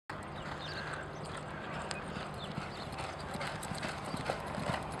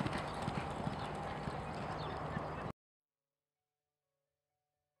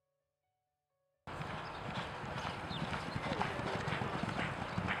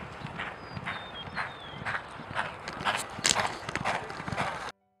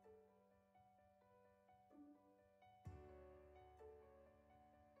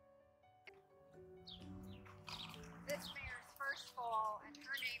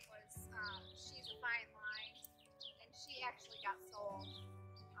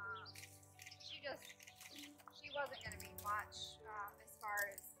she wasn't going to be much as far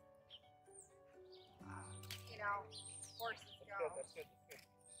as, you know, horses go. That's good.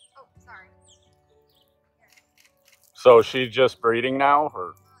 Oh, sorry. So she's just breeding now,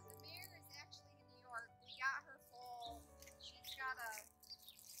 or? The mare is actually in New York. We got her full. She's got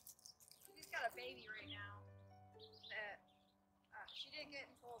a baby right now that she didn't get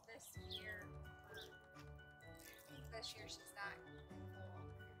in full this year. This year she's not in full.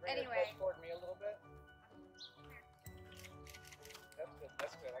 Anyway. Toward me a little bit.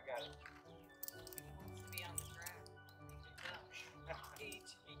 That's good. I got it. He wants to be on the track. He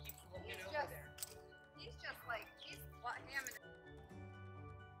keeps looking over there. He's just like, he's what him and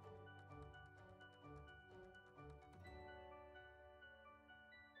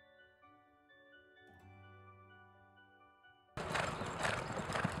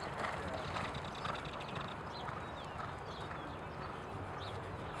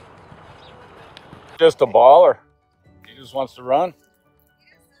Just a baller. He just wants to run. he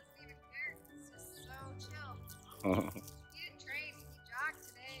just doesn't even care. He's just so chill. He didn't train. He jogged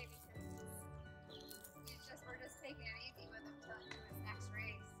today because we're just taking it easy with him till his next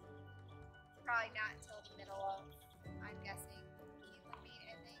race. Probably not until the middle of, I'm guessing, Keeneland meet,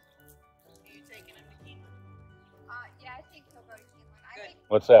 I think. Are you taking him to Keeneland? Yeah, I think he'll go to Keeneland. I think,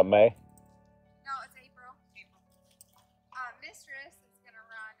 What's that, May? no, it's April. Mistress is going to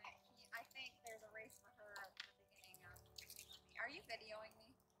run at I think there's a race for her at the beginning of Keeneland. Are you videoing me?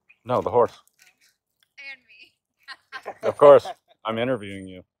 No, the horse. And me. Of course, I'm interviewing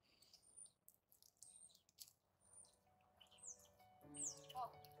you.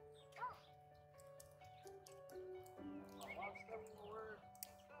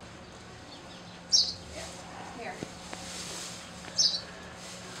 Here.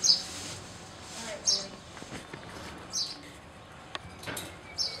 All right, Julie.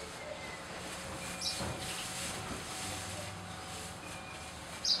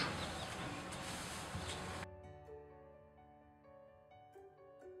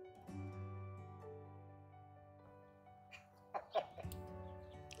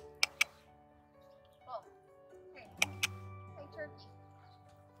 Oh, hey, turkey.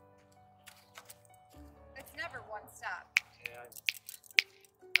 It's never one stop. Yeah.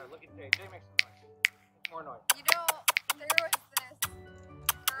 All right, look at Jay. Jay makes some noise. Make more noise. You know, there was this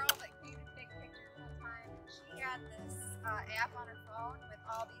girl that came to take pictures one time, and she had this app on her phone with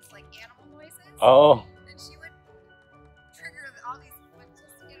all these like animal noises. Oh. And she would trigger all these ones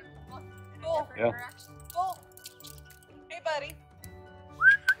just to get them to look in a different direction. Bull. Hey, buddy.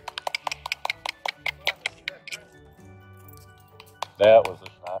 That was a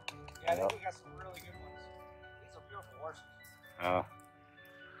shot. Yeah, I think we got some really good ones. These are beautiful horses.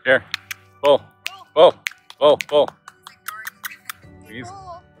 Here. Bull. Bull. Bull. Bull. He's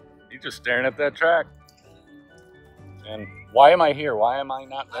He's just staring at that track. And why am I here? Why am I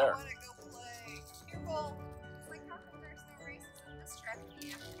not I there? want to go play. Here, Bull. It's like, how come there's no races in this track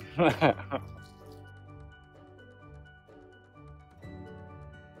camp?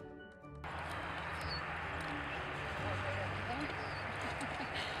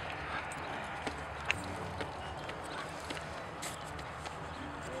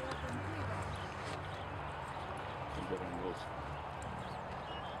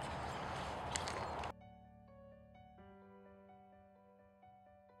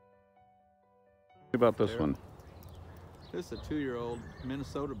 About this one. This is a 2-year-old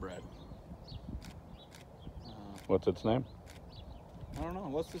Minnesota bred. What's its name? I don't know.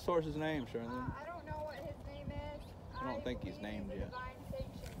 What's this horse's name, Shirley? I don't know what his name is. I don't think he's named yet. Divine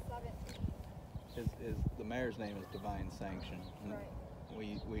Sanction 17. The mare's name is Divine Sanction. And Right.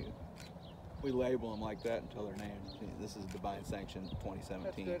 we label them like that until they're named. This is Divine Sanction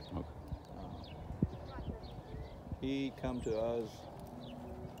 2017. That's good. He come to us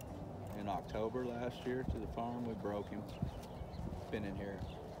in October last year to the farm. We broke him. Been in here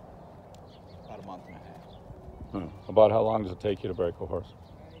about a month and a half. About how long does it take you to break a horse?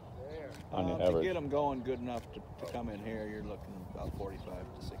 On the To average. get them going good enough to come in here, you're looking about 45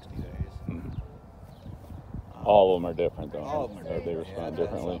 to 60 days. All of them are different, though. All of them are They different. respond Yeah,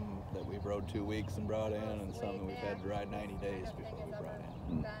 differently. Some that we've rode 2 weeks and brought in, and some that we've had to ride 90 days before we brought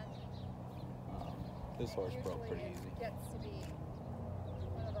in. This horse broke pretty easy. It gets to be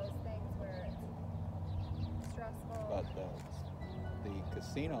one of those things where it's stressful. But the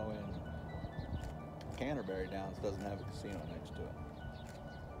casino in Canterbury Downs doesn't have a casino next to it.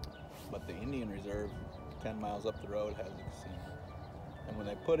 But the Indian Reserve, 10 miles up the road, has a casino. And when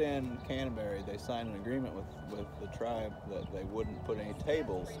they put in Canterbury, they signed an agreement with the tribe that they wouldn't put any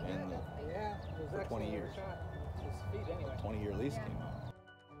tables in for 20 years. The 20-year lease came out.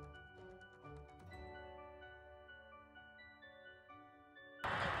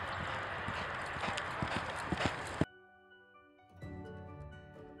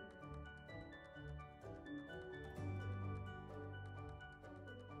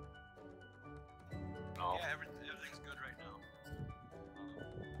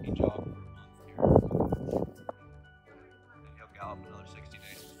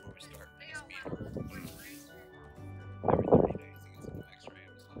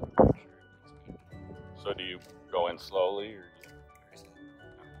 going slowly, or Very slow.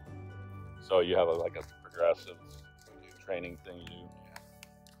 so you have like a progressive training thing you do?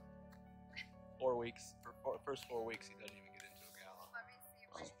 Yeah. 4 weeks. For first 4 weeks, he doesn't even get into a gallop. Let me see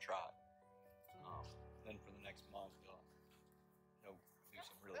if Just a trot. Then for the next month, he'll do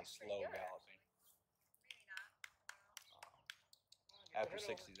some really That's pretty slow good. galloping. maybe not. After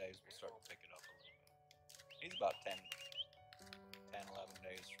 60 days, we'll start to pick it up a little bit. He's about 10, 11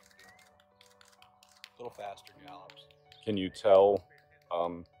 days from doing a little faster gallops. Can you tell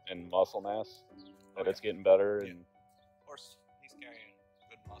in muscle mass that it's getting better? Yeah. And Of course, he's carrying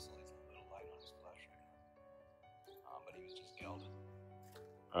good muscle. He's a little light on his flesh right now. But he was just gelded.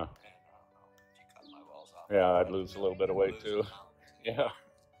 Huh. And if you cut my balls off, yeah, I'd lose a little bit of weight lose too. a pound. Yeah.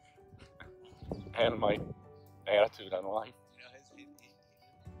 And my attitude on life. You know,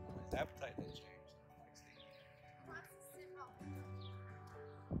 his appetite has changed. Who wants to sit up?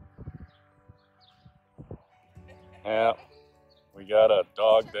 Yeah. We got a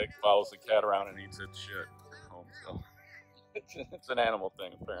dog that follows the cat around and eats its shit at home, so it's an animal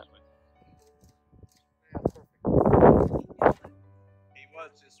thing apparently. He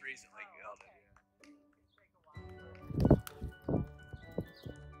was just recently gelded.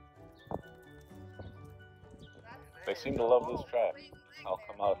 They seem to love this track. I'll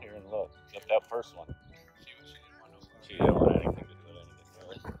come out here and look. Except that first one. She didn't want anything to do with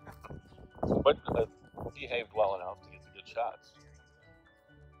anything really. But behaved well enough to get the good shots.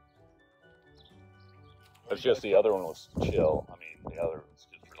 It's just the other one was chill. I mean, the other was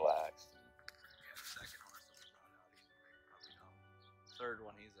just relaxed. Yeah, the second horse that was brought out, he's a big puppy dog. Third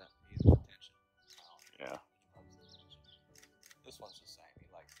one, he's attention. Yeah. He loves attention. This one's the same. He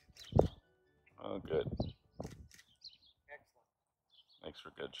likes the attention. Oh, good. Excellent. Makes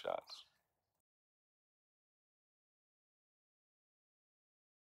for good shots.